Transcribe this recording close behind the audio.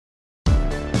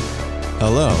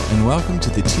Hello, and welcome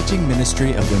to the teaching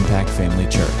ministry of Impact Family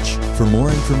Church. For more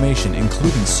information,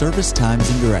 including service times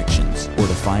and directions, or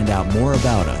to find out more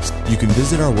about us, you can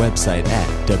visit our website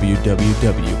at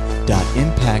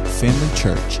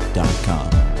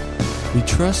www.impactfamilychurch.com. We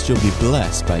trust you'll be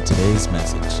blessed by today's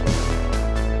message.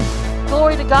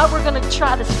 Glory to God. We're going to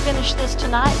try to finish this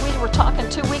tonight. We were talking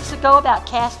 2 weeks ago about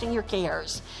casting your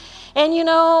cares. And you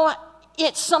know,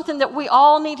 it's something that we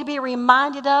all need to be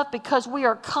reminded of because we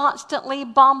are constantly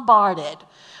bombarded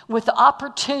with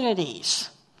opportunities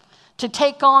to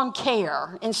take on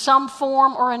care in some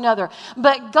form or another.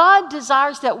 But God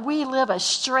desires that we live a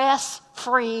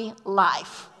stress-free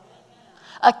life,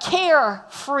 a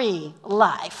care-free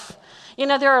life. You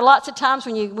know, there are lots of times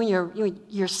when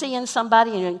you're seeing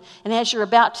somebody and as you're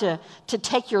about to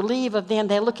take your leave of them,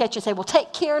 they look at you and say, well,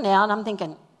 take care now. And I'm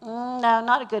thinking, no,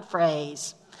 not a good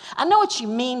phrase. I know what you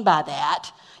mean by that,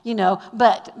 you know,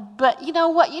 but you know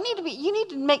what? You need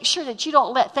to make sure that you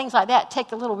don't let things like that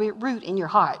take a little root in your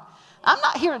heart. I'm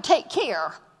not here to take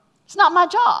care. It's not my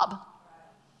job.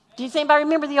 Do you think anybody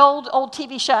remember the old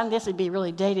TV show? And this would be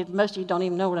really dated. Most of you don't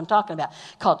even know what I'm talking about.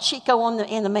 Called Chico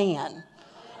and the Man.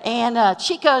 And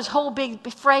Chico's whole big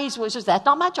phrase was just, that's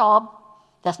not my job.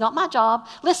 That's not my job.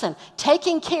 Listen,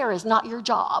 taking care is not your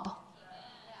job.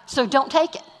 So don't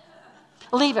take it.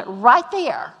 Leave it right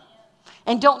there.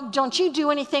 And don't you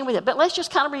do anything with it. But let's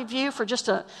just kind of review for just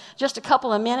a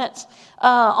couple of minutes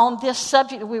on this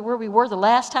subject where we were the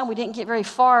last time. We didn't get very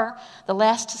far the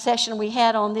last session we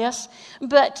had on this.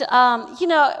 But, you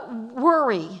know,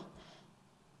 worry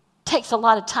takes a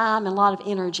lot of time and a lot of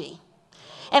energy.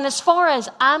 And as far as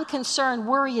I'm concerned,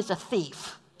 worry is a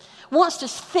thief. Wants to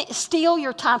steal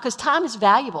your time because time is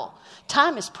valuable.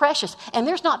 Time is precious. And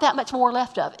there's not that much more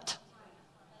left of it.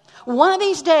 One of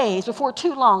these days, before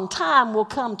too long, time will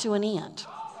come to an end.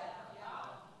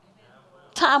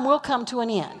 Time will come to an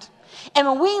end. And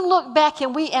when we look back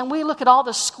and we look at all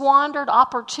the squandered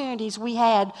opportunities we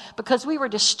had because we were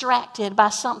distracted by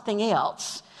something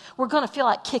else, we're going to feel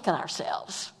like kicking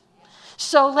ourselves.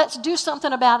 So let's do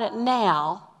something about it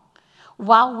now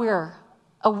while we're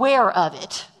aware of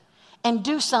it and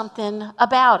do something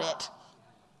about it.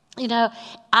 You know,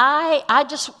 I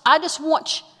just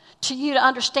want you to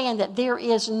understand that there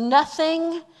is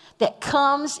nothing that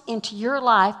comes into your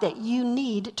life that you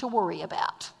need to worry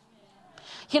about.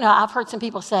 You know, I've heard some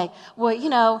people say, well, you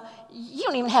know, you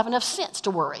don't even have enough sense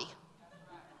to worry.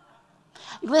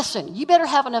 Listen, you better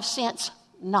have enough sense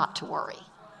not to worry.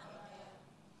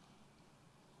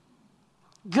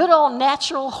 Good old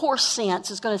natural horse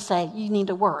sense is going to say you need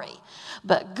to worry.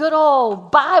 But good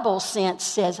old Bible sense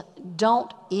says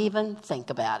don't even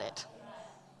think about it.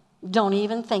 Don't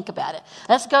even think about it.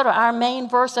 Let's go to our main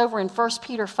verse over in 1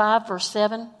 Peter 5, verse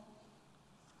 7.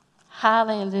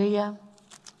 Hallelujah.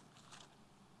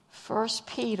 1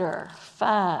 Peter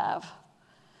 5,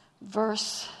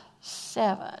 verse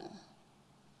 7.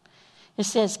 It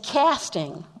says,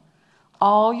 casting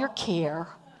all your care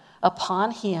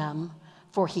upon him,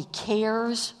 for he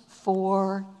cares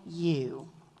for you.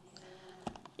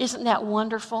 Isn't that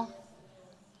wonderful?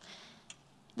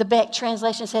 The Beck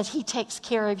translation says he takes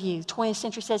care of you. The 20th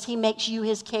century says he makes you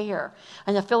his care.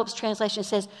 And the Phillips translation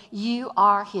says you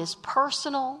are his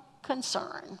personal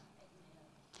concern.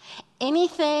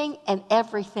 Anything and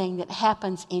everything that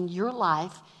happens in your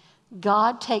life,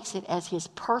 God takes it as his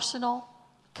personal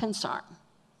concern.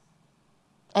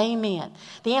 Amen.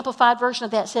 The Amplified version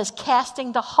of that says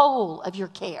casting the whole of your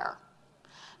care.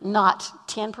 Not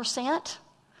 10%,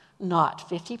 not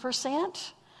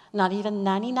 50%, not even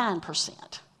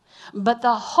 99%, but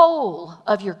the whole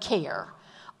of your care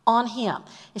on him.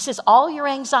 It says all your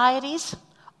anxieties,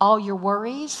 all your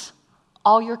worries,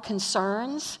 all your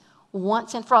concerns,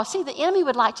 once and for all. See, the enemy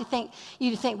would like you to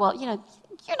think, well, you know,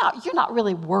 you're not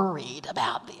really worried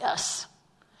about this.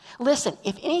 Listen,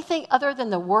 if anything other than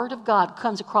the Word of God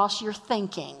comes across your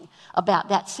thinking about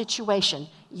that situation,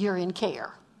 you're in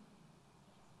care.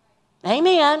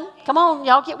 Amen. Come on,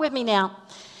 y'all get with me now.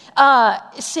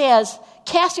 It says,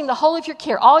 casting the whole of your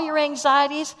care, all your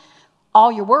anxieties, all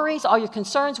your worries, all your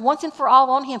concerns, once and for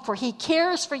all on him, for he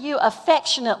cares for you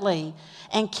affectionately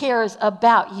and cares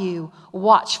about you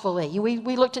watchfully.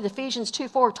 We looked at Ephesians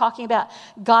 2:4, talking about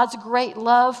God's great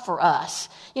love for us.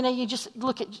 You know, you just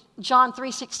look at John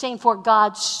 3:16, for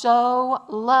God so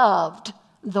loved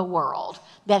the world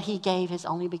that he gave his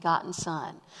only begotten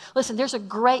son. Listen, there's a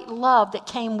great love that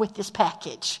came with this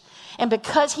package. And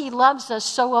because he loves us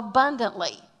so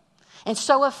abundantly and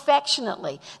so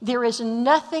affectionately, there is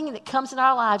nothing that comes in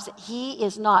our lives that he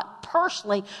is not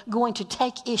personally going to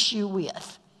take issue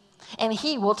with. And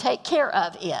he will take care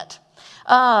of it.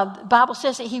 The Bible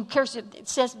says that he cares. It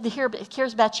says here it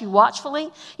cares about you watchfully.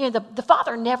 You know, the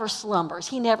Father never slumbers.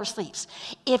 He never sleeps.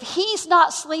 If he's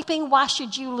not sleeping, why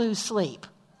should you lose sleep?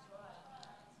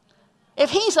 If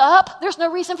he's up, there's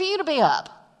no reason for you to be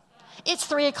up. It's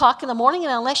 3 o'clock in the morning,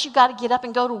 and unless you got to get up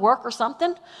and go to work or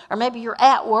something, or maybe you're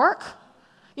at work,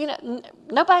 you know,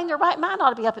 nobody in their right mind ought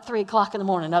to be up at 3 o'clock in the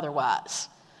morning otherwise.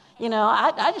 You know,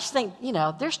 I just think, you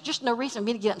know, there's just no reason for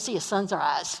me to get up and see a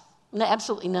sunrise. No,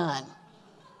 absolutely none.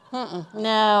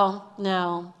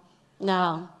 No.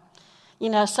 You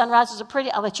know, sunrises are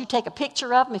pretty. I'll let you take a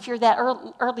picture of them if you're that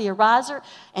early a riser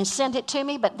and send it to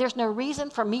me, but there's no reason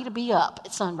for me to be up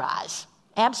at sunrise.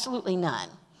 Absolutely none.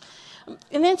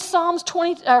 And then Psalms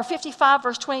 55,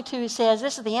 verse 22 says,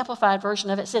 this is the Amplified version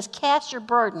of it, says, cast your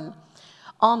burden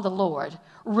on the Lord,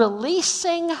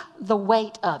 releasing the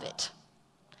weight of it,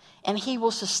 and he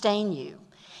will sustain you.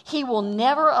 He will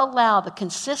never allow the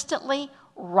consistently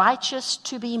righteous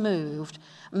to be moved,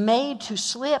 made to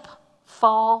slip,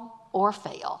 fall, or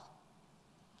fail.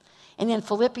 And then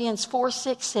Philippians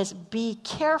 4:6 says, be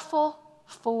careful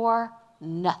for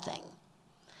nothing.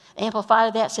 Amplified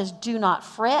of that says, do not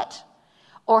fret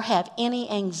or have any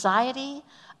anxiety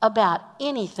about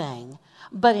anything,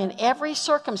 but in every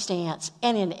circumstance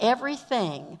and in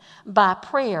everything, by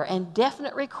prayer and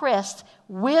definite requests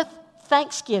with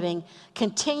thanksgiving,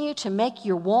 continue to make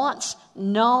your wants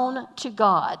known to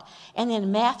God. And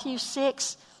then Matthew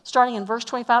 6, starting in verse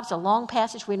 25, it's a long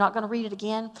passage. We're not going to read it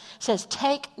again. It says,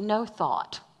 take no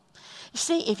thought. You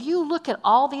see, if you look at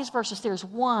all these verses, there's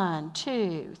 1,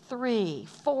 2, 3,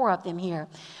 4 of them here.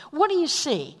 What do you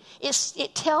see?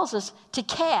 It tells us to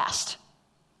cast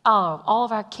all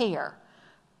of our care.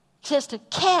 It says to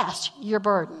cast your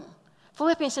burden.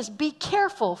 Philippians says, be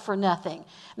careful for nothing.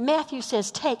 Matthew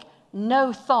says, take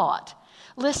no thought.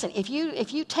 Listen, if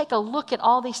you take a look at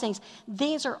all these things,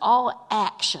 these are all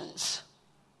actions.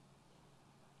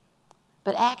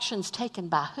 But actions taken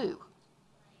by who?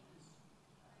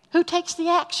 Who takes the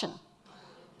action?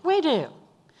 We do.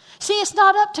 See, it's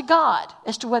not up to God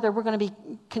as to whether we're going to be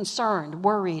concerned,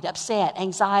 worried, upset,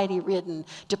 anxiety-ridden,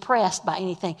 depressed by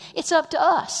anything. It's up to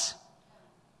us.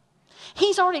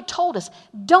 He's already told us,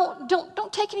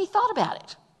 don't take any thought about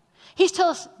it. He's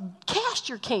told us, cast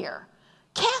your care.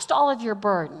 Cast all of your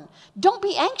burden. Don't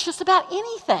be anxious about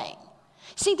anything.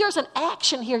 See, there's an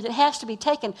action here that has to be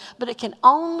taken, but it can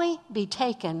only be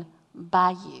taken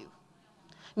by you.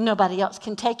 Nobody else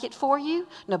can take it for you.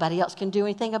 Nobody else can do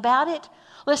anything about it.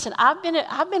 Listen, I've been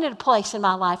at a place in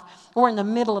my life where in the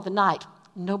middle of the night,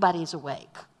 nobody's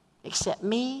awake except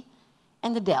me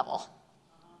and the devil.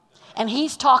 And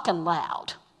he's talking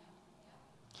loud.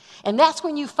 And that's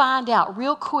when you find out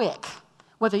real quick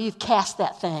whether you've cast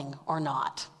that thing or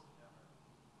not.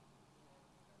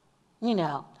 You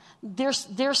know, there's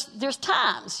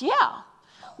times, yeah.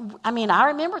 I mean, I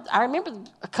remember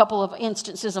a couple of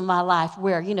instances in my life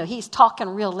where, you know, he's talking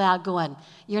real loud going,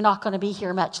 you're not going to be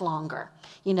here much longer.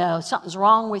 You know, something's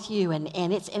wrong with you and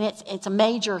it's a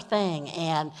major thing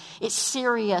and it's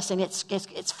serious and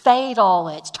it's fatal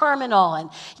and it's terminal. And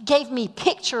he gave me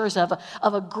pictures of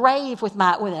a grave with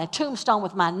a tombstone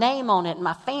with my name on it and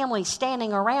my family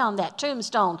standing around that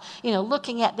tombstone, you know,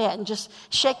 looking at that and just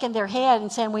shaking their head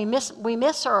and saying, we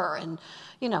miss her. And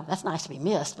you know, that's nice to be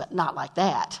missed, but not like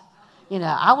that. You know,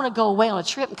 I want to go away on a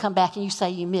trip and come back and you say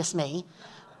you miss me.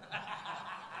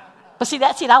 But see,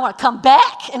 that's it. I want to come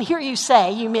back and hear you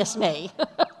say you miss me.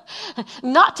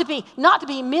 Not to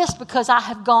be missed because I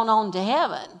have gone on to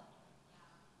heaven.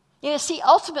 You know, see,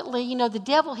 ultimately, you know, the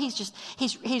devil, he's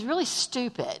really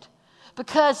stupid.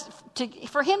 Because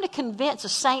for him to convince a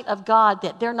saint of God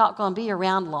that they're not going to be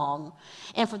around long,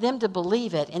 and for them to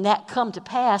believe it and that come to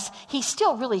pass, he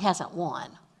still really hasn't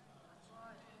won.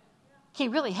 He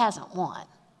really hasn't won.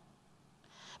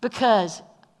 Because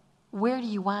where do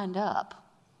you wind up?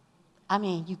 I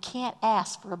mean, you can't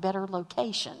ask for a better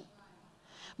location.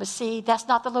 But see, that's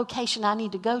not the location I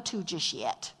need to go to just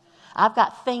yet. I've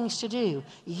got things to do.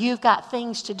 You've got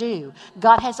things to do.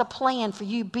 God has a plan for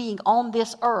you being on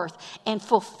this earth and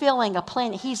fulfilling a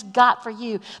plan that he's got for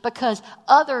you because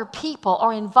other people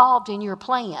are involved in your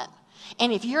plan.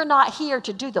 And if you're not here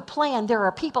to do the plan, there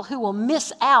are people who will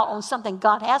miss out on something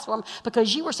God has for them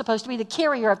because you were supposed to be the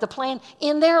carrier of the plan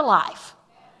in their life.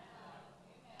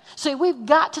 So we've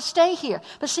got to stay here.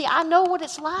 But see, I know what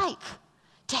it's like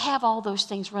to have all those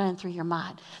things running through your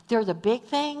mind. They're the big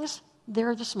things.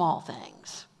 They're the small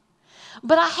things.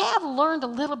 But I have learned a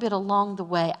little bit along the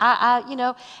way. I you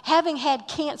know, having had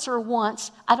cancer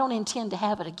once, I don't intend to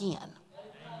have it again.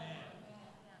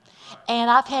 And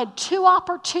I've had 2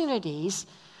 opportunities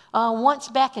Once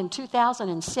back in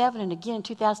 2007 and again in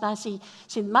 2009.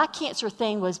 See, my cancer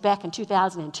thing was back in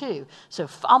 2002. So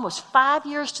almost 5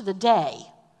 years to the day,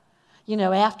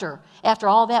 after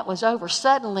all that was over,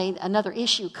 suddenly another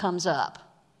issue comes up.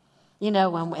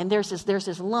 And there's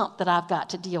this lump that I've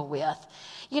got to deal with.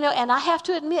 And I have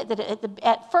to admit that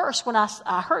at first when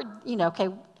I heard, okay,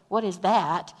 what is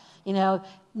that?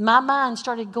 My mind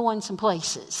started going some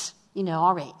places.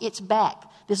 All right, it's back.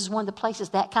 This is one of the places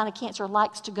that kind of cancer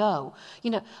likes to go.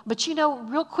 But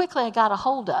real quickly I got a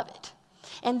hold of it.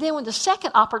 And then when the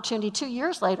second opportunity 2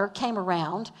 years later came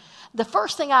around, the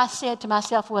first thing I said to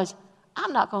myself was,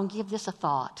 I'm not going to give this a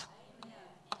thought.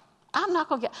 I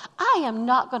am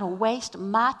not going to waste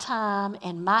my time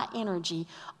and my energy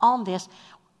on this.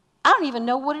 I don't even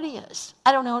know what it is.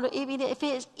 I don't know even if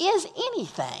it is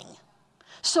anything.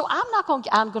 So I'm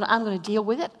going to deal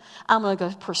with it. I'm going to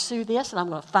go pursue this, and I'm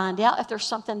going to find out if there's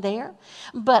something there.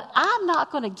 But I'm not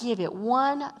going to give it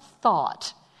one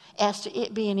thought as to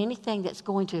it being anything that's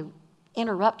going to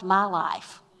interrupt my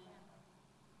life.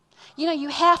 You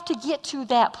have to get to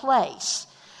that place.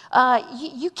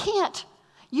 You can't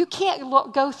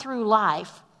go through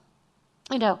life,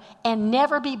 and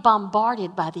never be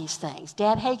bombarded by these things.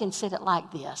 Dad Hagin said it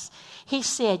like this. He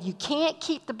said, you can't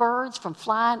keep the birds from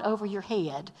flying over your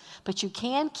head, but you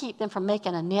can keep them from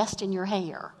making a nest in your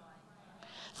hair.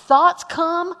 Thoughts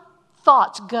come,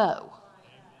 thoughts go.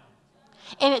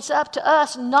 And it's up to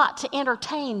us not to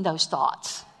entertain those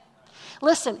thoughts.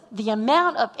 Listen, the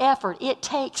amount of effort it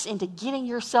takes into getting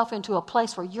yourself into a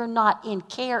place where you're not in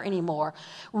care anymore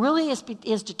really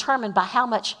is determined by how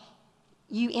much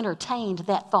you entertained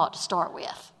that thought to start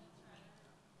with.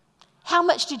 How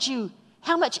much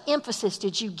emphasis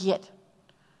did you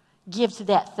give to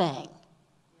that thing?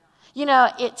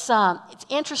 It's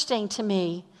interesting to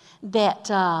me that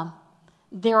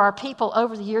there are people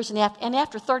over the years, and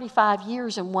after 35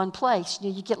 years in one place,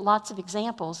 you get lots of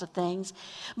examples of things.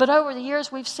 But over the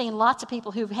years, we've seen lots of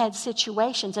people who've had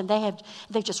situations, and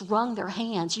they've just wrung their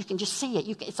hands. You can just see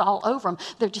it. It's all over them.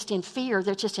 They're just in fear.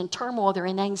 They're just in turmoil. They're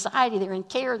in anxiety. They're in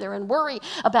care. They're in worry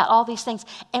about all these things.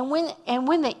 And when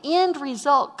the end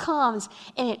result comes,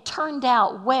 and it turned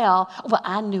out well,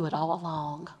 I knew it all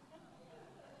along.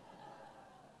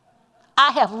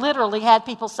 I have literally had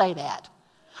people say that.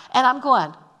 And I'm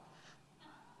going,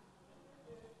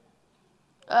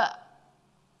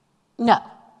 no.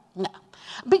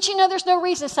 But there's no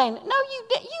reason saying, no,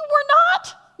 you were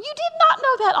not. You did not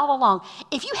know that all along.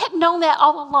 If you had known that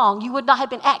all along, you would not have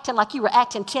been acting like you were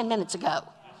acting 10 minutes ago. That's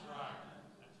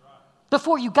right.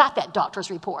 Before you got that doctor's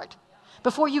report,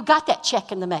 before you got that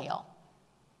check in the mail.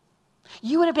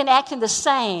 You would have been acting the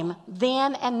same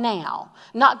then and now,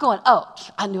 not going, oh,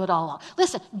 I knew it all along.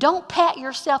 Listen, don't pat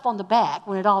yourself on the back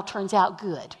when it all turns out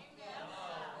good.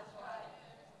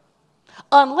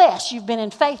 Unless you've been in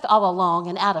faith all along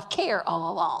and out of care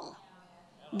all along.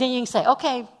 Then you can say,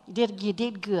 okay, you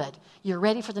did good. You're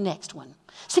ready for the next one.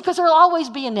 See, because there will always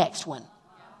be a next one.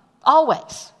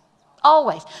 Always.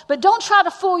 But don't try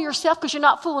to fool yourself because you're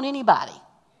not fooling anybody.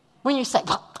 When you say,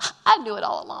 I knew it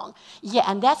all along. Yeah,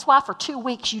 and that's why for 2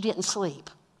 weeks you didn't sleep.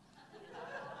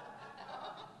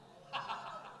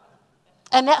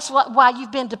 And that's why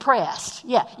you've been depressed.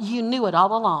 Yeah, you knew it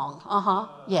all along.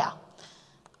 Yeah.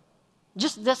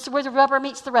 That's where the rubber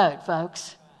meets the road,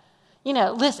 folks.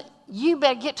 Listen, you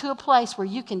better get to a place where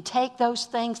you can take those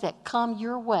things that come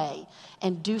your way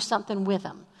and do something with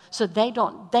them. So they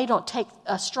don't take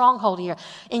a stronghold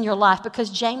in your life, because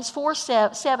James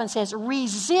 4:7 says,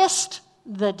 resist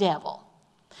the devil.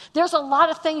 There's a lot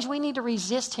of things we need to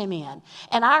resist him in.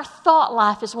 And our thought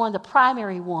life is one of the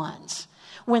primary ones.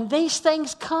 When these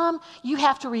things come, you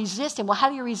have to resist him. Well, how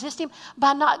do you resist him?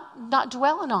 By not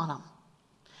dwelling on them.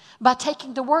 By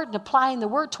taking the word and applying the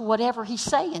word to whatever he's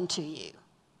saying to you.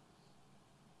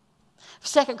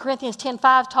 2 Corinthians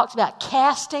 10:5 talks about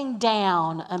casting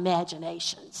down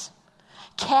imaginations.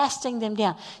 Casting them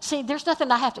down. See, there's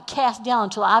nothing I have to cast down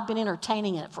until I've been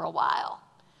entertaining it for a while.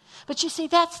 But you see,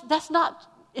 it's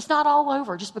not all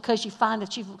over just because you find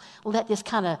that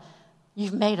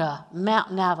you've made a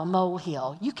mountain out of a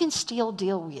molehill. You can still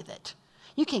deal with it.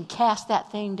 You can cast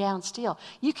that thing down still.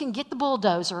 You can get the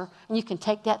bulldozer and you can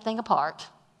take that thing apart.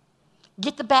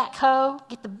 Get the backhoe,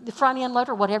 get the front end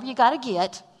loader, whatever you got to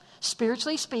get,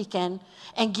 spiritually speaking,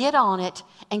 and get on it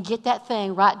and get that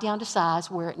thing right down to size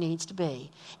where it needs to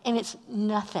be. And it's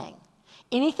nothing.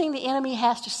 Anything the enemy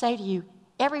has to say to you,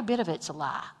 every bit of it's a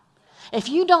lie. If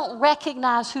you don't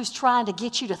recognize who's trying to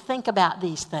get you to think about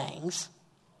these things,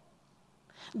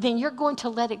 then you're going to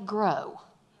let it grow.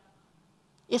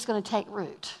 It's going to take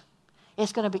root.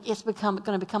 It's going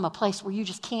to become a place where you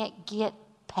just can't get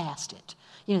past it.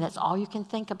 You know, that's all you can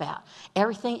think about.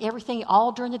 Everything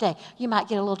all during the day. You might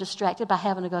get a little distracted by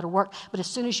having to go to work, but as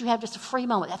soon as you have just a free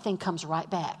moment, that thing comes right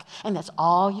back. And that's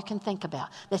all you can think about.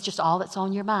 That's just all that's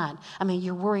on your mind. I mean,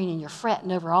 you're worrying and you're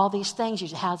fretting over all these things. You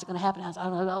say, how's it going to happen?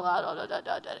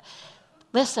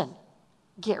 Listen,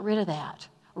 get rid of that.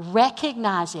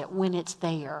 Recognize it when it's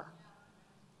there.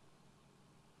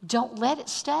 Don't let it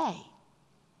stay.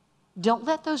 Don't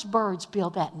let those birds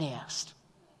build that nest.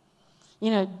 You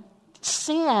know,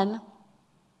 sin,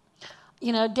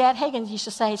 you know, Dad Hagin used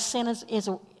to say sin is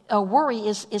a worry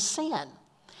is sin.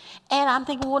 And I'm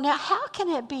thinking, well, now how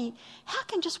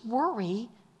can just worry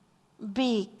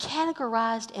be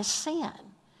categorized as sin?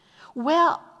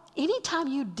 Well, anytime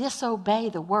you disobey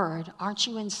the word, aren't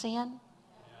you in sin?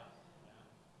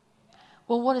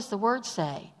 Well, what does the word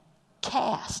say?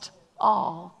 Cast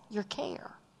all your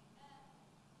care.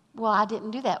 Well, I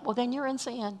didn't do that. Well, then you're in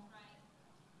sin.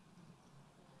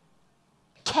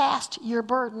 Cast your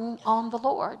burden on the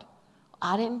Lord.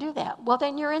 I didn't do that. Well,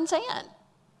 then you're in sin.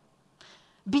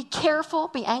 Be careful,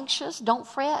 be anxious, don't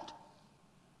fret.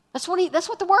 That's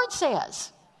what the word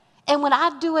says. And when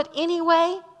I do it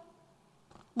anyway,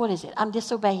 what is it? I'm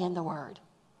disobeying the word.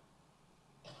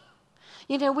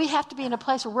 You know, we have to be in a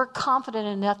place where we're confident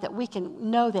enough that we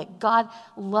can know that God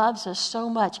loves us so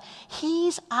much.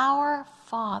 He's our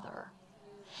Father.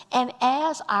 And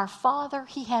as our Father,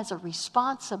 He has a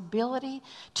responsibility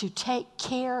to take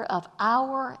care of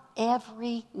our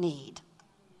every need.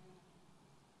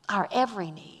 Our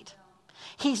every need.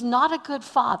 He's not a good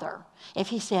father if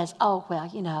He says, oh, well,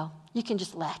 you know, you can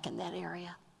just lack in that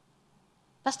area.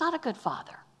 That's not a good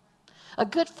father. A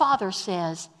good father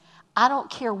says, I don't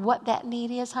care what that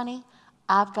need is, honey.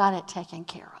 I've got it taken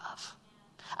care of.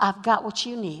 I've got what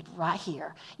you need right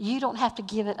here. You don't have to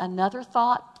give it another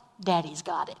thought. Daddy's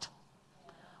got it.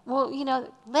 Well, you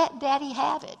know, let Daddy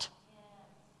have it.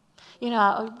 You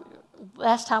know,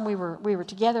 last time we were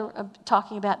together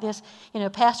talking about this, you know,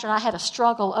 Pastor and I had a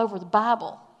struggle over the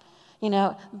Bible. You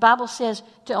know, the Bible says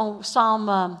on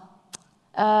Psalm,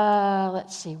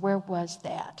 let's see, where was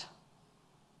that?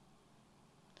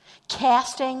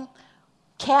 Cast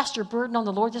your burden on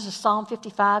the Lord. This is Psalm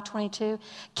 55:22.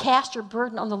 Cast your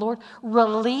burden on the Lord,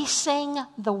 releasing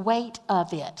the weight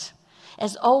of it.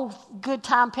 As old good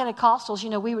time Pentecostals, you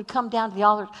know, we would come down to the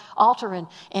altar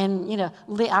and you know,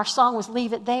 our song was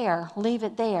leave it there, leave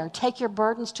it there. Take your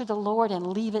burdens to the Lord and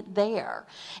leave it there.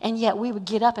 And yet we would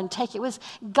get up and take it.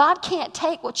 God can't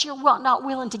take what you're not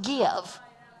willing to give.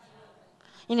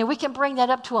 You know, we can bring that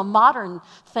up to a modern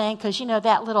thing because, you know,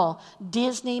 that little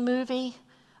Disney movie,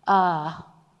 the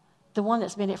one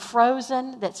that's been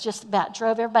Frozen, that's just about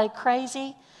drove everybody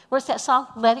crazy. What's that song?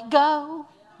 Let it go.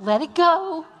 Let it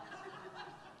go.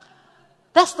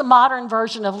 That's the modern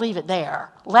version of leave it there.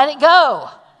 Let it go.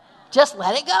 Just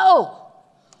let it go.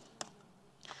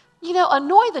 You know,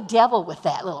 annoy the devil with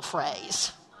that little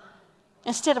phrase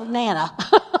instead of Nana.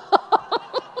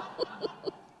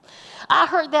 I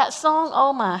heard that song.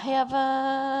 Oh, my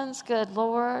heavens. Good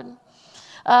Lord.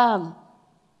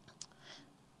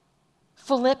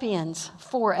 Philippians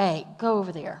 4:8. Go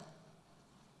over there.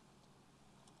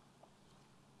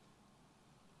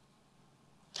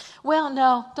 Well,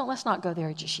 no, let's not go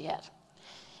there just yet.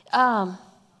 The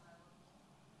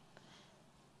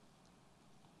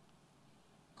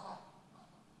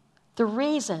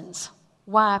reasons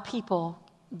why people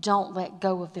don't let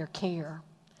go of their care.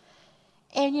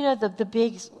 And, you know, the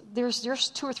big, there's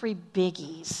 2 or 3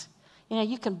 biggies. You know,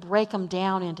 you can break them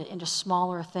down into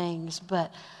smaller things,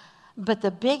 but the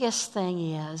biggest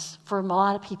thing is, for a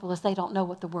lot of people, is they don't know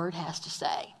what the Word has to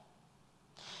say.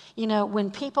 You know,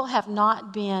 when people have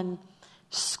not been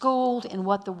schooled in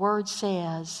what the Word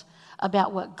says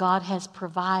about what God has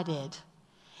provided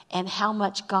and how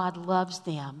much God loves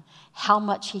them, how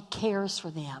much He cares for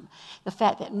them, the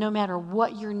fact that no matter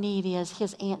what your need is,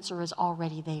 His answer is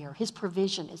already there. His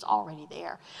provision is already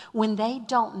there. When they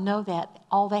don't know that,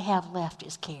 all they have left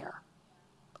is care.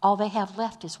 All they have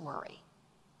left is worry.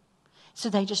 So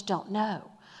they just don't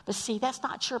know. But see, that's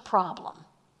not your problem.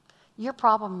 Your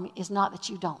problem is not that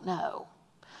you don't know.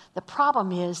 The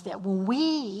problem is that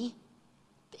when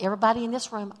everybody in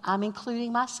this room, I'm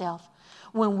including myself,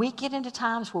 when we get into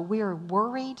times where we're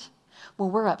worried,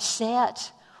 when we're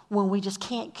upset, when we just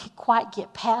can't quite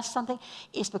get past something,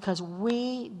 it's because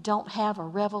we don't have a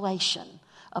revelation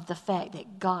of the fact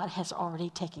that God has already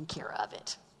taken care of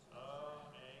it.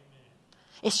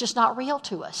 It's just not real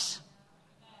to us.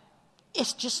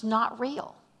 It's just not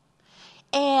real.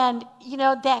 And, you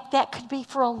know, that could be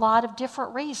for a lot of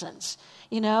different reasons.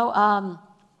 You know,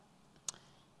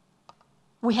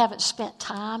 we haven't spent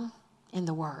time in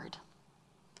the Word.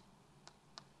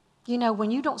 You know,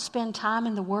 when you don't spend time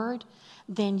in the Word,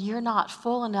 then you're not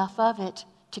full enough of it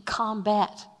to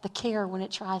combat the care when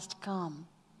it tries to come.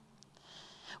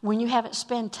 When you haven't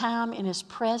spent time in His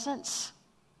presence,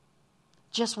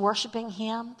 just worshiping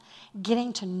Him,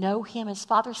 getting to know Him as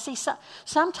Father. See,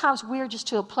 sometimes we're just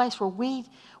to a place where we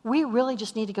really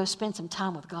just need to go spend some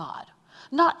time with God.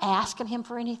 Not asking Him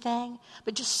for anything,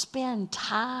 but just spend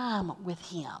time with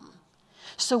Him.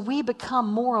 So we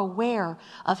become more aware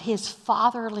of His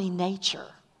fatherly nature.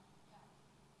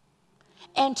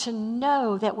 And to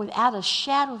know that without a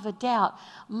shadow of a doubt,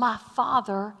 my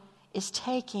Father is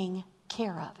taking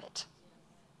care of it.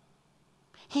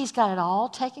 He's got it all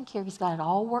taken care of. He's got it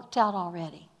all worked out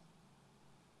already.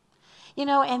 You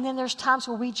know, and then there's times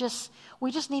where we just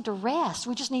need to rest.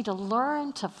 We just need to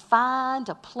learn to find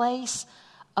a place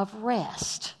of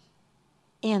rest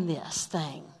in this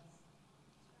thing.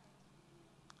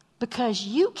 Because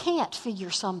you can't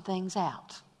figure some things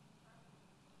out.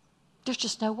 There's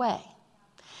just no way.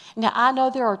 Now, I know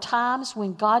there are times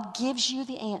when God gives you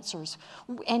the answers.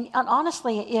 And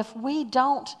honestly, if we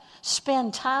don't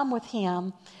spend time with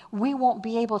Him, we won't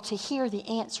be able to hear the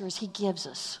answers He gives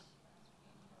us.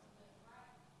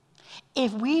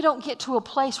 If we don't get to a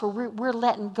place where we're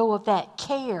letting go of that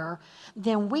care,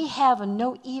 then we have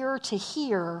no ear to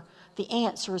hear the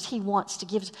answers He wants to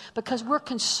give us, because we're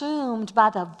consumed by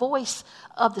the voice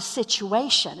of the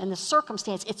situation and the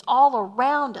circumstance. It's all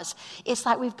around us. It's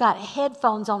like we've got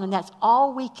headphones on and that's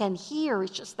all we can hear.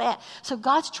 It's just that. So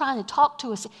God's trying to talk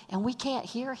to us and we can't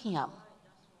hear Him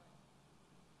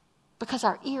because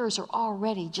our ears are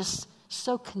already just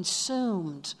so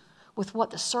consumed with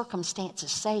what the circumstance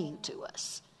is saying to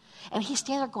us. And He's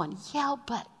standing there going, yeah,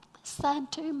 but listen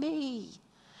to me.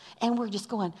 And we're just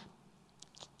going,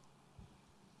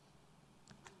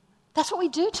 that's what we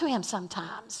do to Him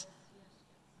sometimes.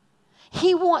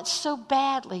 He wants so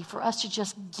badly for us to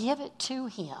just give it to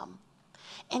Him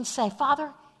and say,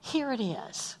 Father, here it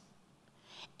is.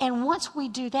 And once we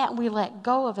do that and we let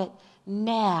go of it,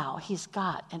 now He's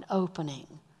got an opening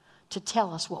to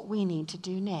tell us what we need to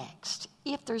do next,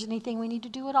 if there's anything we need to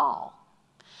do at all.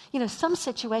 You know, some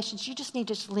situations you just need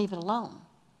to just leave it alone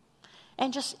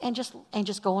and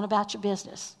just go on about your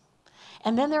business.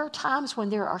 And then there are times when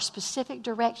there are specific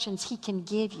directions He can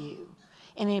give you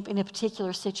in a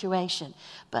particular situation.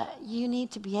 But you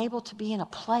need to be able to be in a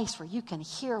place where you can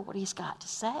hear what He's got to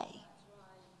say.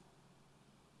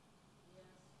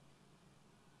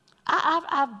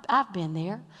 I've been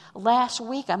there. Last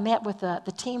week I met with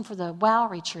the team for the WOW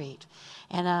retreat.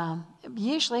 And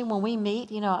usually when we meet,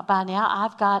 you know, by now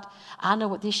I know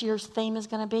what this year's theme is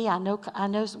going to be. I know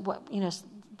what, you know,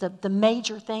 the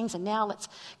major things, and now let's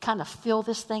kind of fill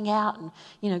this thing out and,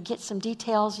 you know, get some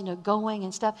details, you know, going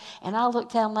and stuff. And I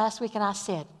looked down last week and I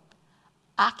said,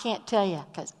 I can't tell you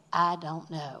because I don't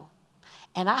know.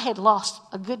 And I had lost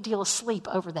a good deal of sleep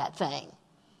over that thing.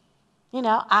 You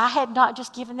know, I had not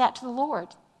just given that to the Lord.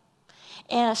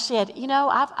 And I said, you know,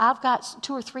 I've got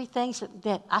 2 or 3 things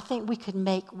that I think we could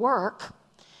make work,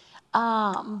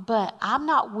 but I'm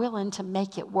not willing to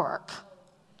make it work.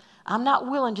 I'm not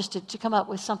willing just to come up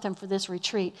with something for this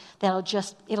retreat it'll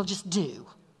just do.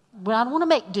 But I want to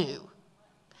make do.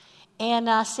 And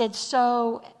I said,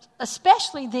 so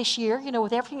especially this year, you know,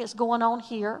 with everything that's going on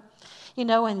here, you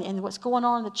know, and what's going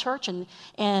on in the church and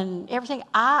everything,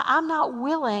 I'm not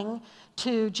willing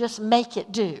to just make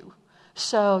it do.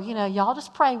 So, you know, y'all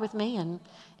just pray with me and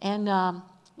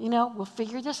you know, we'll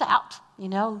figure this out.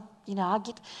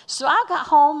 So I got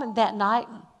home that night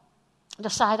and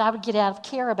decided I would get out of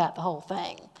care about the whole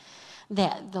thing.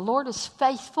 That the Lord is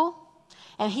faithful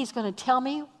and He's going to tell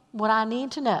me what I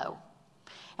need to know.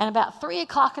 And about 3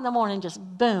 o'clock in the morning, just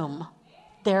boom,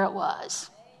 there it was.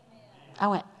 I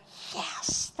went,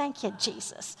 yes, thank you,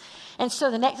 Jesus. And so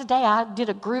the next day I did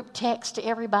a group text to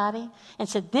everybody and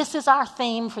said, this is our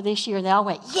theme for this year. And they all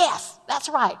went, yes, that's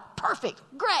right, perfect,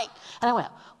 great. And I went,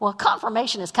 well,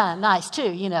 confirmation is kind of nice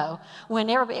too, you know, when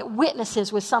everybody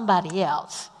witnesses with somebody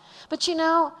else. But you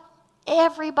know,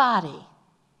 everybody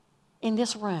in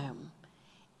this room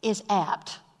is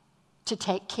apt to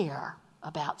take care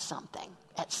about something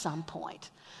at some point.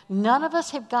 None of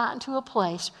us have gotten to a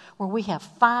place where we have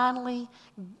finally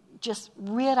just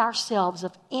rid ourselves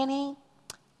of any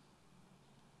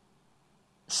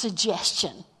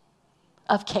suggestion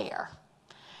of care,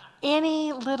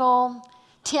 any little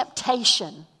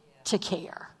temptation to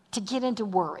care, to get into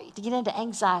worry, to get into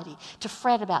anxiety, to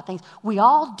fret about things. We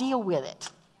all deal with it.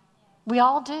 We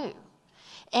all do.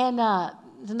 And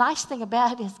the nice thing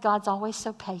about it is God's always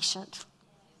so patient.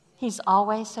 He's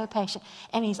always so patient.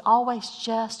 And He's always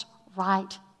just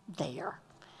right there.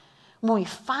 when we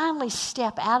finally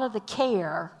step out of the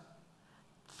care,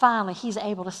 finally he's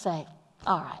able to say,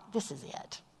 all right, this is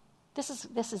it. This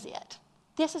is it.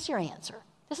 This is your answer.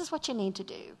 This is what you need to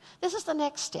do. This is the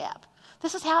next step.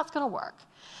 This is how it's going to work.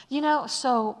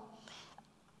 So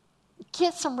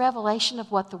get some revelation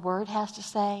of what the Word has to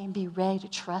say and be ready to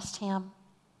trust Him.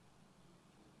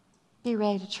 Be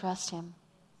ready to trust Him.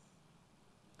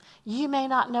 You may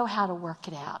not know how to work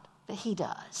it out, but He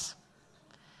does.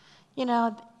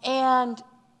 And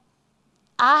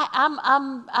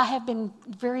I have been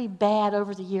very bad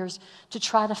over the years to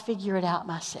try to figure it out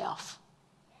myself.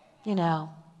 I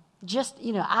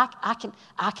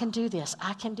can do this.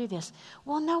 I can do this.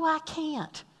 Well, no, I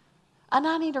can't. And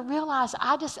I need to realize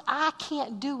I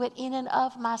can't do it in and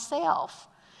of myself.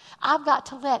 I've got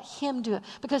to let Him do it.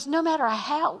 Because no matter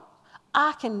how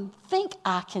I can think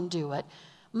I can do it,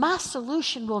 my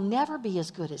solution will never be as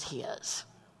good as His.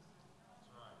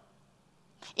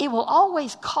 It will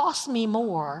always cost me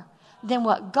more than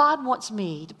what God wants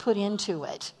me to put into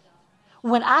it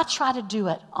when I try to do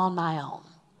it on my own.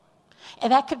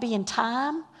 And that could be in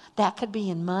time, that could be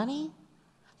in money,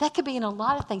 that could be in a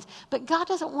lot of things. But God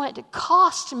doesn't want it to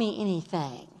cost me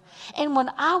anything. And when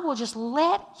I will just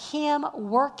let Him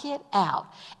work it out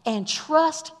and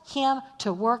trust Him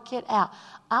to work it out,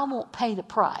 I won't pay the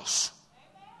price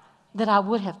that I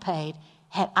would have paid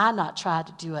had I not tried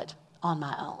to do it on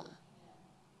my own.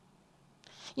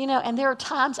 And there are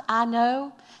times I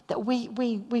know that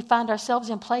we find ourselves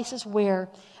in places where,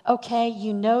 okay,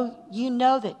 you know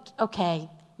that, okay,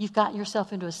 you've gotten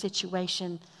yourself into a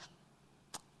situation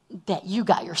that you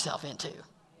got yourself into.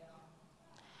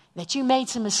 That you made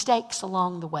some mistakes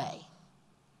along the way.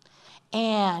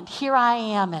 And here I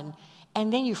am,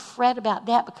 and then you fret about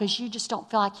that because you just don't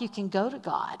feel like you can go to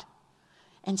God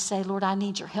and say, Lord, I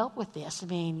need your help with this. I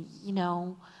mean,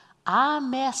 I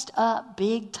messed up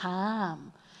big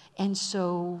time. And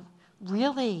so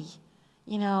really,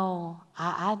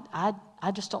 I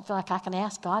just don't feel like I can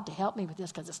ask God to help me with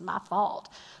this because it's my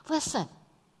fault. Listen,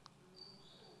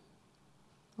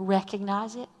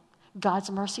 recognize it. God's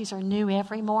mercies are new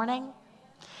every morning.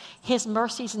 His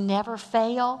mercies never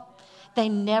fail. They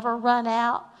never run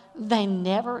out. They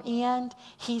never end.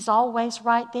 He's always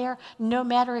right there. No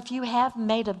matter if you have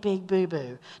made a big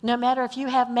boo-boo. No matter if you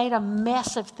have made a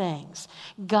mess of things.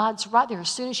 God's right there. As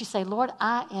soon as you say, Lord,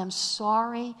 I am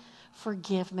sorry.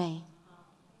 Forgive me.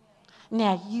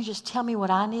 Now, you just tell me what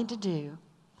I need to do.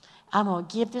 I'm going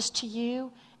to give this to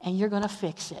you, and you're going to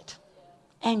fix it.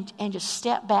 And just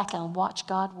step back and watch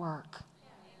God work.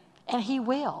 And He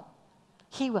will.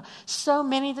 He will. So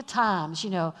many of the times,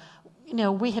 I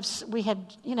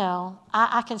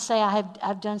can say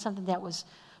I've done something that was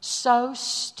so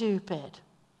stupid.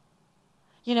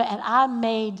 And I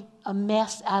made a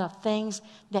mess out of things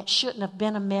that shouldn't have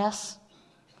been a mess.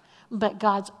 But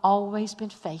God's always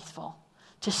been faithful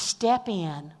to step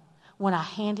in when I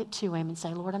hand it to Him and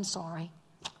say, Lord, I'm sorry.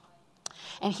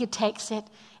 And He takes it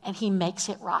and He makes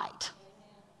it right.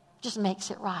 Just makes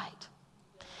it right.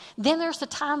 Then there's the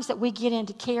times that we get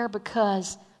into care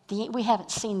because we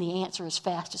haven't seen the answer as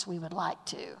fast as we would like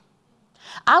to.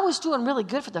 I was doing really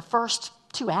good for the first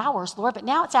 2 hours, Lord, but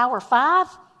now it's hour 5,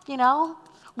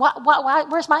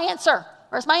 Where's my answer?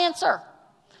 Where's my answer?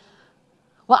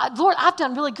 Well, Lord, I've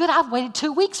done really good. I've waited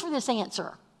 2 weeks for this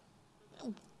answer.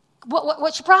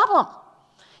 What's your problem?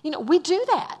 We do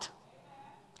that.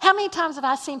 How many times have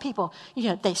I seen people,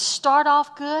 they start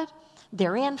off good,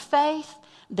 they're in faith,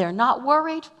 they're not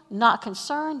worried, not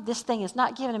concerned, this thing is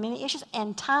not giving them any issues,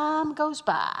 and time goes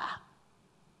by.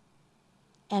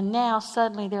 And now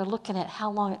suddenly they're looking at how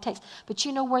long it takes. But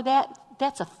where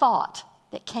that's a thought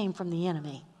that came from the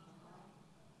enemy.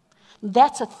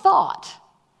 That's a thought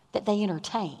that they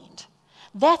entertained.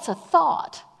 That's a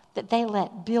thought that they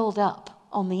let build up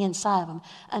on the inside of them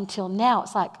until now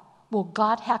it's like, well,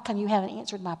 God, how come you haven't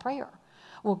answered my prayer?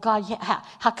 Well, God,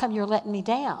 how come you're letting me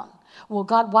down? Well,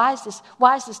 God, why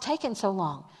is this taking so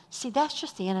long? See, that's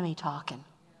just the enemy talking.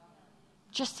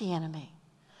 Just the enemy.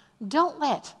 Don't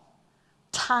let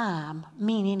time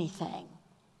mean anything.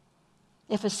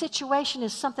 If a situation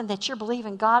is something that you're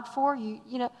believing God for,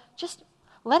 just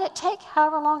let it take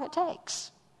however long it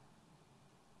takes.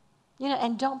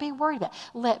 And don't be worried about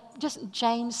it.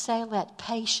 James say, let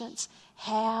patience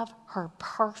have her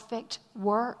perfect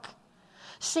work.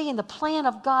 See, in the plan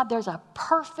of God, there's a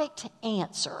perfect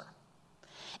answer.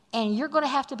 And you're going to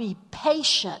have to be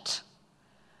patient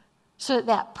so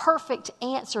that perfect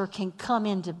answer can come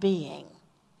into being.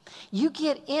 You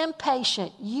get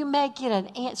impatient, you may get an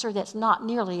answer that's not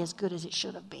nearly as good as it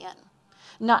should have been.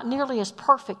 Not nearly as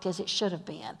perfect as it should have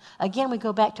been. Again, we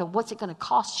go back to what's it going to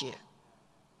cost you?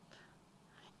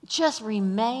 Just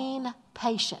remain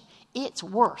patient. It's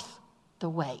worth the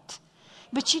wait.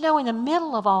 But in the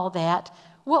middle of all that,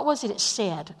 what was it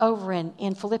said over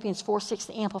in Philippians 4:6,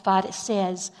 the Amplified? It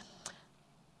says,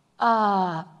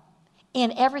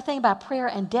 in everything by prayer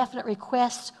and definite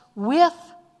requests with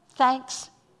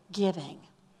thanksgiving.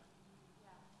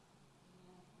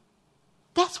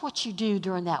 That's what you do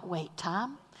during that wait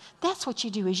time. That's what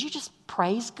you do, is you just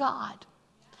praise God.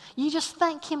 You just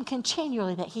thank Him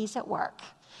continually that He's at work.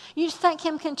 You just thank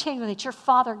Him continually that your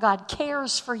Father God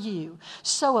cares for you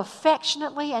so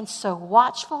affectionately and so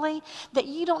watchfully that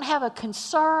you don't have a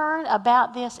concern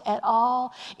about this at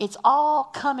all. It's all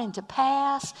coming to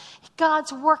pass.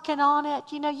 God's working on it.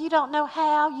 You don't know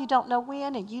how, you don't know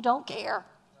when, and you don't care.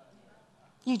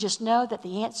 You just know that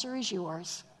the answer is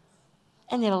yours.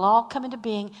 And it'll all come into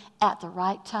being at the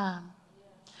right time.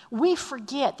 We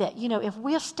forget that, if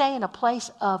we'll stay in a place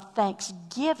of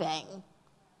thanksgiving,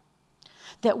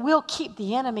 that we'll keep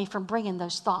the enemy from bringing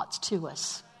those thoughts to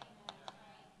us.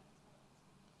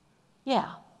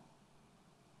 Yeah.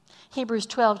 Hebrews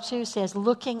 12:2 says,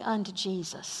 looking unto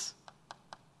Jesus.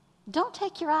 Don't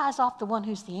take your eyes off the one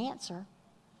who's the answer,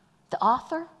 the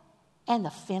author and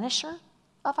the finisher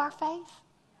of our faith.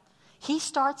 He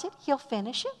starts it, He'll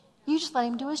finish it. You just let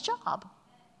Him do His job.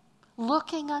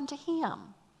 Looking unto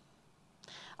Him.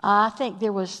 I think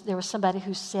there was somebody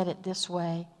who said it this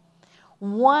way.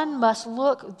 One must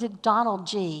look, Donald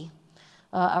G.,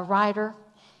 a writer,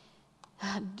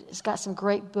 has got some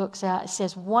great books out. It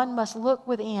says, one must look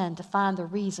within to find the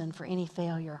reason for any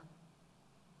failure.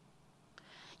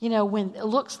 When it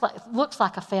looks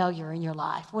like a failure in your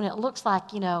life, when it looks like,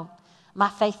 my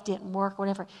faith didn't work,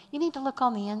 whatever, you need to look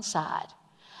on the inside.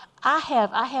 I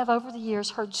have over the years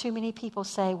heard too many people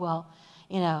say, well,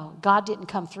 God didn't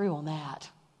come through on that.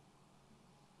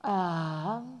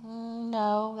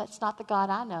 No, that's not the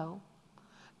God I know.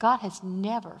 God has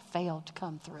never failed to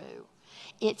come through.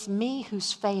 It's me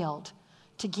who's failed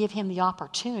to give Him the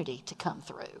opportunity to come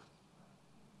through.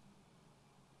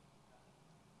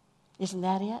 Isn't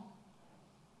that it?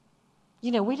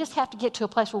 We just have to get to a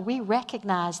place where we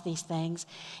recognize these things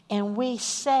and we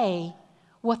say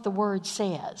what the Word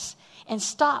says. And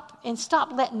stop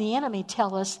letting the enemy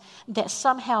tell us that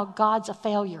somehow God's a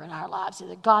failure in our lives,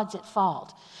 that God's at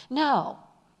fault. No,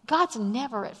 God's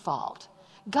never at fault.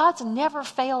 God's never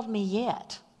failed me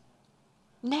yet.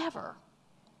 Never.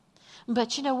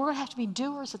 But we're going to have to be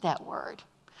doers of that Word.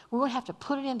 We're going to have to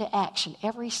put it into action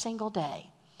every single day.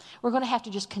 We're going to have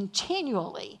to just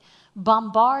continually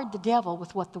bombard the devil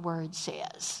with what the Word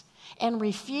says and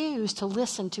refuse to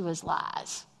listen to his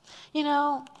lies.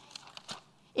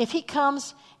 If he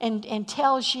comes and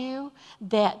tells you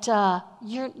that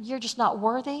you're just not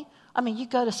worthy, you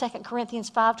go to 2 Corinthians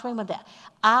 5:21, that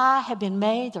I have been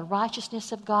made the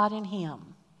righteousness of God in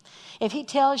Him. If he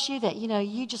tells you that,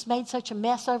 you just made such a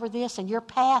mess over this and your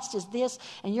past is this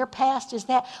and your past is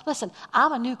that, listen,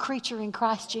 I'm a new creature in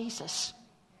Christ Jesus.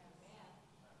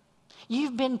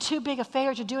 You've been too big a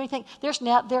failure to do anything. There's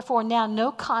therefore now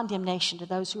no condemnation to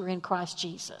those who are in Christ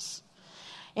Jesus.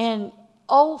 And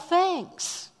old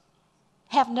things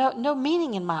have no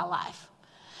meaning in my life.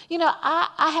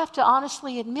 I have to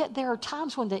honestly admit there are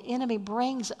times when the enemy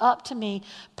brings up to me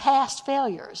past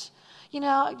failures.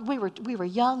 We were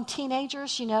young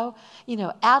teenagers,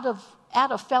 out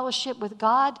of fellowship with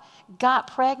God, got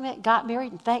pregnant, got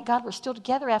married, and thank God we're still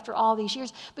together after all these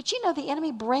years. But the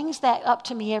enemy brings that up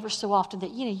to me ever so often,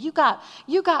 that you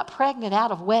got pregnant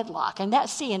out of wedlock, and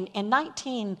in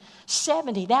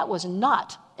 1970 that was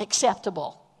not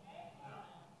acceptable.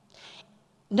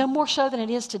 No more so than it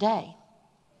is today.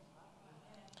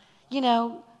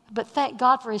 But thank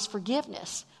God for His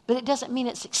forgiveness. But it doesn't mean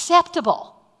it's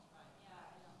acceptable.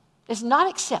 It's not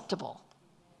acceptable.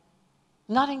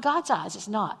 Not in God's eyes, it's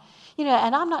not.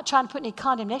 And I'm not trying to put any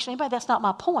condemnation on anybody. That's not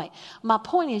my point. My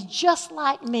point is, just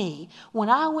like me, when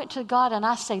I went to God and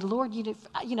I say, Lord,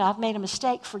 I've made a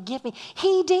mistake, forgive me.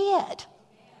 He did.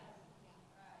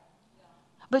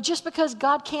 But just because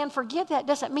God can forgive, that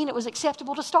doesn't mean it was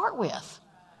acceptable to start with.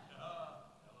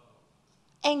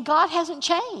 And God hasn't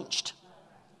changed.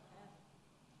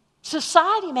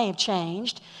 Society may have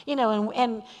changed,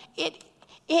 and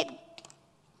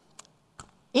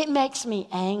it makes me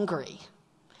angry,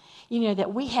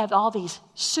 that we have all these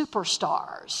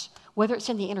superstars, whether it's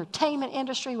in the entertainment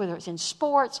industry, whether it's in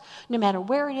sports, no matter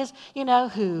where it is,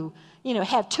 who,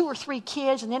 have 2 or 3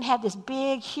 kids and then have this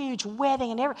big, huge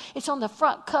wedding, and it's on the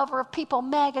front cover of People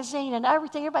magazine and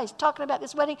everything. Everybody's talking about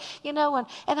this wedding, and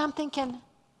I'm thinking,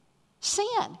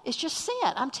 sin. It's just sin.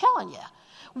 I'm telling you.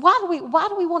 Why do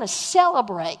we want to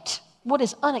celebrate what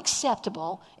is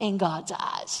unacceptable in God's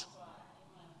eyes?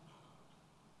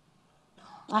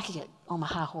 I could get on my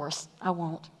high horse. I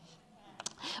won't.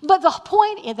 But the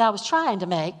point that I was trying to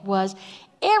make was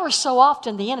ever so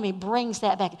often the enemy brings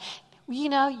that back. You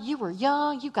know, you were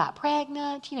young, you got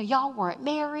pregnant, you know, y'all weren't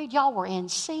married, y'all were in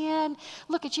sin.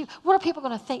 Look at you. What are people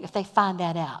going to think if they find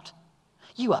that out?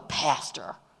 You a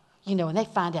pastor, you know, and they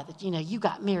find out that, you know, you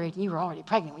got married and you were already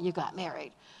pregnant when you got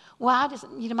married. Well,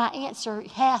 my answer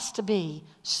has to be,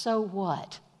 so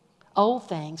what? Old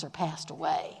things are passed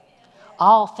away.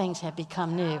 All things have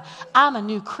become new. I'm a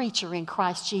new creature in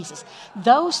Christ Jesus.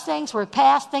 Those things were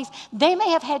past things. They may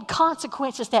have had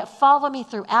consequences that follow me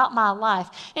throughout my life.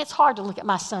 And it's hard to look at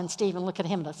my son, Steve, and look at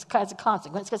him as a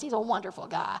consequence because he's a wonderful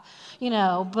guy, you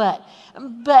know. But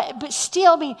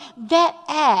still, I mean, that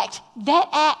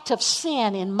act of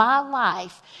sin in my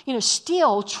life, you know,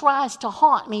 still tries to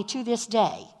haunt me to this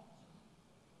day.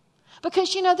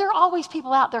 Because, you know, there are always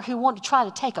people out there who want to try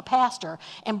to take a pastor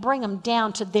and bring them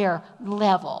down to their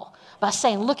level by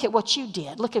saying, look at what you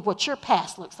did. Look at what your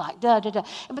past looks like. Da, da, da.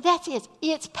 But that's it.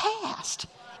 It's past.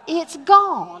 It's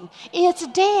gone. It's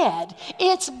dead.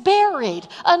 It's buried.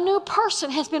 A new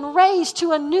person has been raised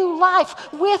to a new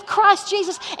life with Christ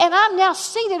Jesus, and I'm now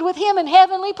seated with him in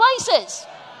heavenly places.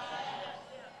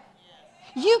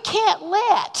 You can't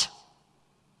let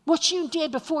what you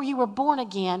did before you were born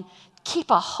again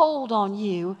keep a hold on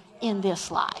you in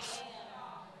this life.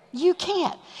 You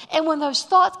can't. And when those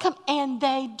thoughts come, and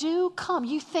they do come,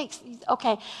 you think,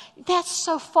 okay, that's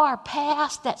so far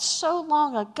past, that's so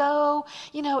long ago,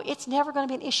 you know, it's never going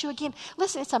to be an issue again.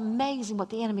 Listen, it's amazing what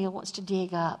the enemy wants to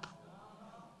dig up.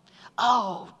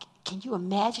 Oh, can you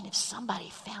imagine if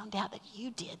somebody found out that you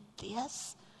did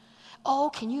this? Oh,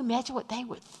 can you imagine what they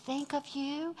would think of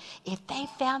you if they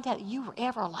found out you were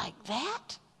ever like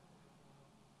that?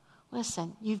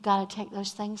 Listen, you've got to take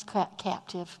those things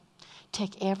captive.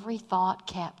 Take every thought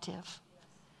captive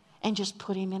and just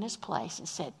put him in his place and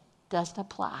said, doesn't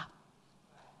apply.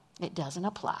 It doesn't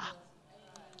apply.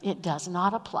 It does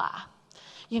not apply.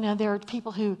 You know, there are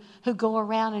people who go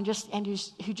around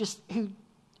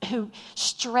who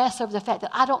stress over the fact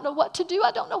that I don't know what to do.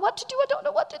 I don't know what to do. I don't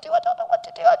know what to do. I don't know what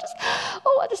to do.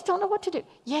 I just don't know what to do.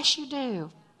 Yes, you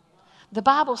do. The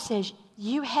Bible says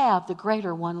you have the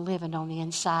greater one living on the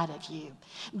inside of you.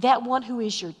 That one who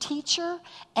is your teacher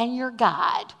and your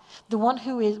guide. The one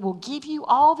who will give you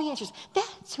all the answers.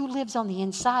 That's who lives on the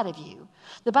inside of you.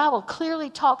 The Bible clearly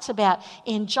talks about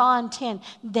in John 10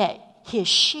 that his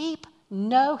sheep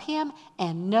know him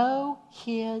and know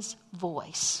his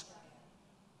voice.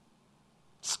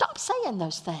 Stop saying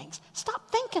those things. Stop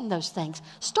thinking those things.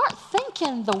 Start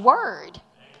thinking the word.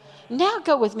 Now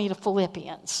go with me to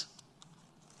Philippians.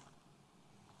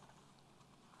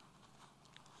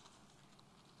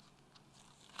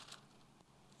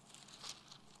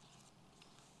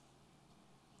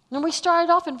 And we started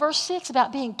off in verse 6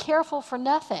 about being careful for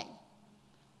nothing.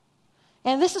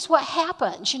 And this is what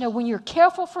happens, you know, when you're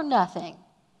careful for nothing.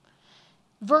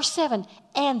 Verse 7,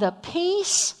 and the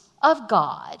peace of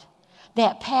God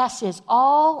that passes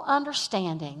all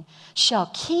understanding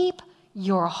shall keep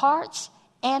your hearts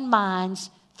and minds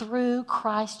through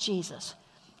Christ Jesus.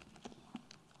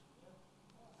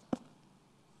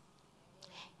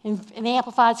 And the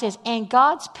Amplified says, and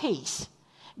God's peace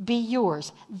be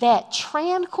yours, that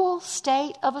tranquil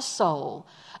state of a soul,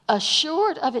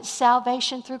 assured of its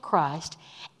salvation through Christ,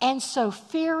 and so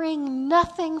fearing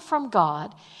nothing from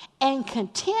God, and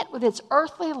content with its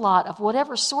earthly lot of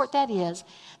whatever sort that is,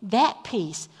 that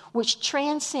peace, which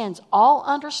transcends all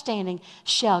understanding,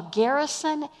 shall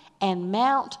garrison and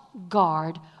mount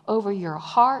guard over your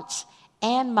hearts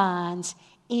and minds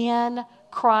in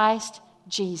Christ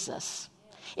Jesus.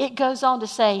 It goes on to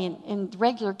say in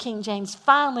regular King James,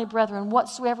 finally, brethren,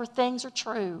 whatsoever things are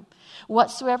true,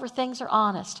 whatsoever things are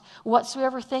honest,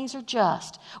 whatsoever things are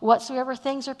just, whatsoever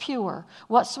things are pure,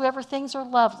 whatsoever things are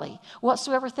lovely,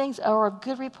 whatsoever things are of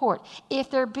good report,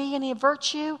 if there be any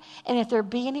virtue and if there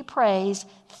be any praise,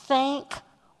 think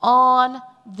on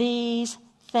these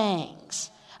things.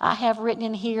 I have written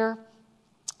in here,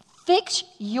 fix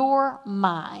your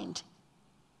mind,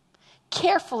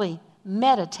 carefully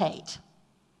meditate,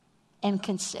 and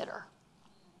consider.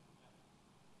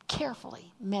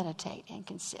 Carefully meditate and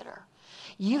consider.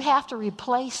 You have to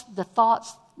replace the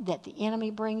thoughts that the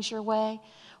enemy brings your way.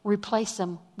 Replace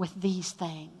them with these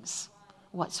things.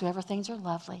 Whatsoever things are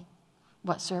lovely,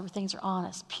 whatsoever things are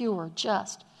honest, pure,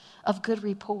 just, of good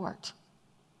report.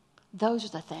 Those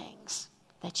are the things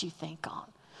that you think on.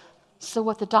 So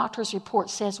what the doctor's report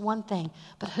says one thing,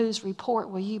 but whose report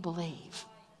will you believe?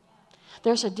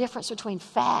 There's a difference between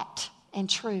fact and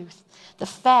truth. The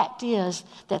fact is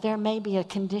that there may be a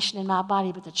condition in my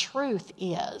body, but the truth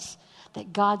is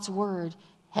that God's word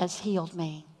has healed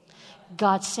me.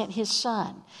 God sent his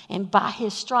Son, and by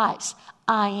his stripes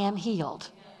I am healed.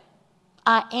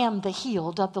 I am the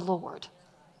healed of the Lord.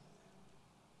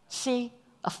 See,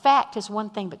 a fact is one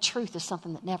thing, but truth is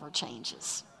something that never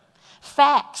changes.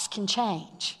 Facts can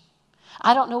change.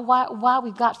 I don't know why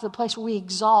we've got to the place where we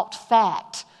exalt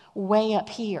fact way up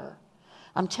here.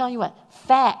 I'm telling you what,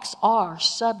 facts are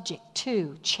subject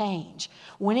to change.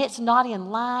 When it's not in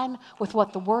line with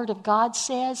what the Word of God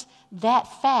says,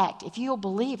 that fact, if you'll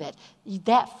believe it,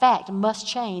 that fact must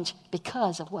change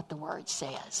because of what the Word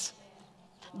says.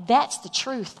 That's the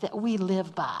truth that we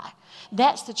live by.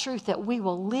 That's the truth that we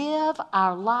will live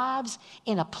our lives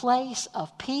in a place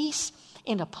of peace,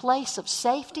 in a place of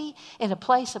safety, in a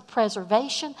place of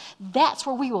preservation. That's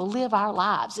where we will live our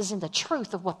lives, is in the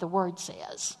truth of what the Word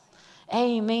says.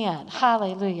 Amen.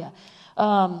 Hallelujah.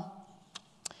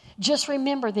 Just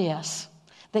remember this,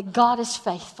 that God is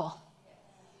faithful.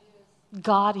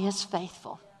 God is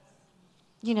faithful.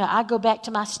 You know, I go back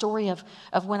to my story of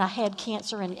when I had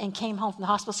cancer and came home from the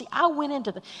hospital. See, I went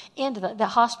into the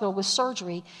hospital with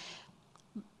surgery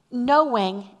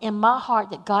knowing in my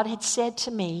heart that God had said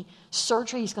to me,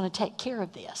 surgery is going to take care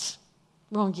of this.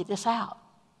 We're going to get this out.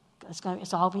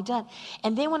 It's all be done.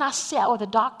 And then when I sat with the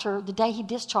doctor the day he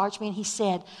discharged me, and he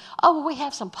said, oh, well, we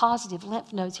have some positive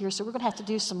lymph nodes here, so we're going to have to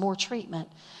do some more treatment.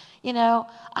 You know,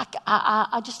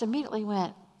 I just immediately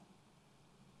went,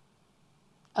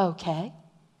 okay.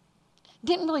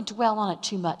 Didn't really dwell on it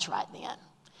too much right then.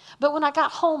 But when I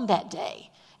got home that day,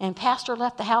 and Pastor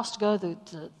left the house to go to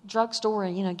the drugstore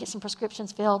and, you know, get some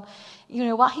prescriptions filled, you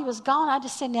know, while he was gone, I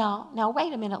just said, now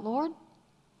wait a minute, Lord.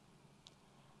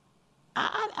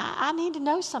 I need to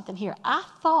know something here. I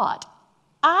thought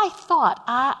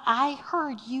I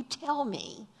heard you tell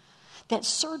me that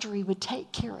surgery would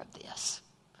take care of this.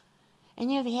 And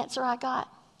you know the answer I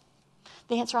got?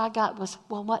 The answer I got was,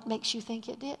 well, what makes you think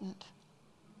it didn't?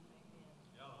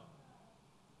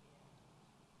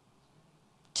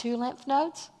 2 lymph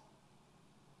nodes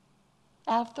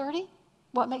out of 30?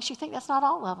 What makes you think that's not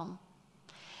all of them?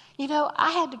 You know,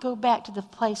 I had to go back to the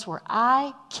place where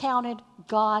I counted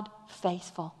God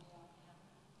faithful.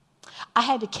 I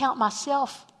had to count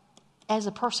myself as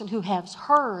a person who has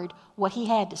heard what he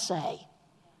had to say.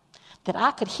 That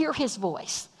I could hear his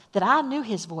voice, that I knew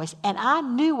his voice, and I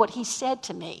knew what he said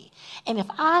to me. And if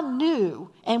I knew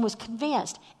and was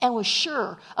convinced and was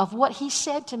sure of what he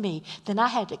said to me, then I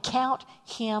had to count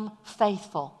him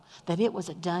faithful, that it was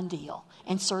a done deal.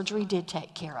 And surgery did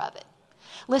take care of it.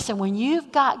 Listen, when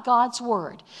you've got God's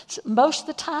word, most of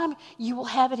the time you will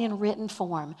have it in written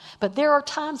form. But there are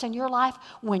times in your life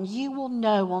when you will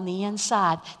know on the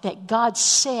inside that God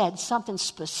said something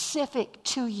specific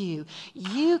to you.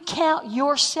 You count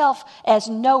yourself as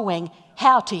knowing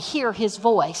how to hear his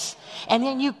voice. And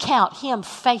then you count him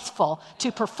faithful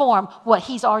to perform what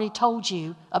he's already told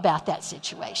you about that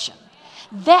situation.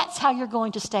 That's how you're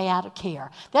going to stay out of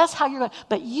care. That's how you're going.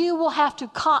 But you will have to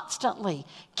constantly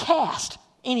cast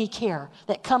any care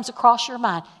that comes across your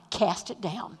mind. Cast it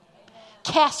down.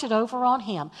 Cast it over on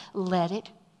him. Let it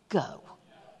go.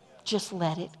 Just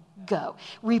let it go.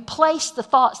 Replace the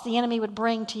thoughts the enemy would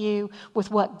bring to you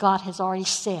with what God has already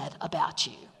said about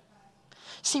you.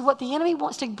 See, what the enemy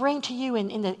wants to bring to you in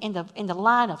the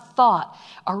line of thought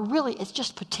are really, it's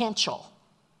just potential.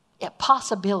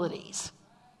 Possibilities.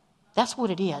 That's what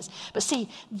it is. But see,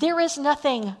 there is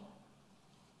nothing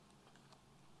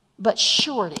but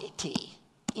surety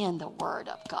in the Word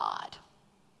of God.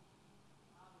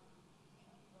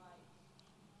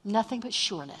 Nothing but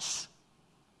sureness.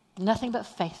 Nothing but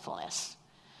faithfulness.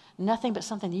 Nothing but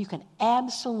something that you can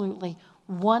absolutely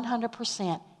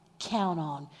 100% count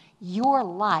on. Your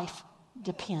life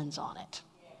depends on it.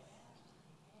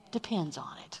 Depends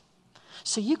on it.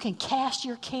 So you can cast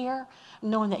your care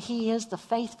knowing that he is the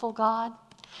faithful God,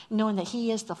 knowing that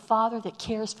he is the Father that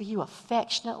cares for you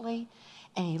affectionately,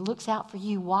 and he looks out for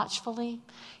you watchfully,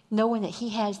 knowing that he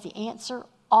has the answer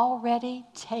already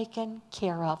taken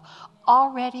care of,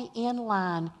 already in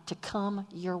line to come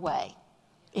your way.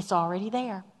 It's already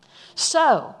there.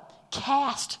 So,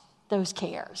 cast those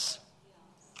cares.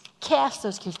 Cast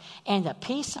those cares, and the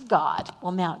peace of God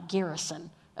will mount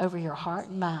garrison over your heart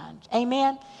and mind.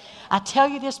 Amen? I tell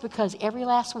you this because every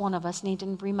last one of us need to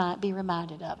be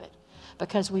reminded of it.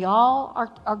 Because we all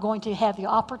are going to have the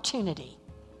opportunity.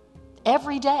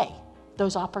 Every day,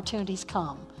 those opportunities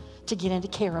come to get into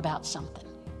care about something.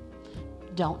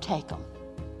 Don't take them.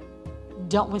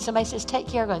 When somebody says, take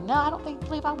care, go, no, I don't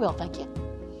believe I will, thank you.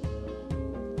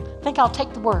 I think I'll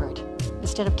take the word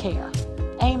instead of care.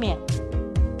 Amen.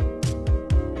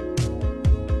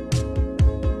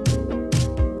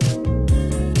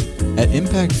 At At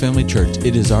Impact Family Church,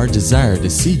 it is our desire to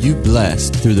see you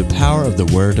blessed through the power of the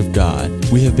Word of God.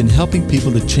 We have been helping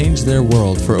people to change their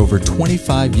world for over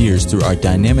 25 years through our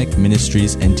dynamic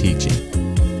ministries and teaching.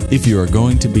 If you are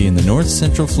going to be in the North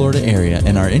Central Florida area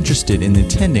and are interested in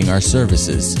attending our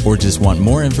services or just want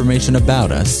more information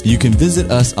about us, you can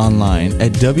visit us online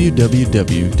at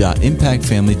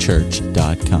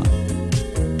www.impactfamilychurch.com.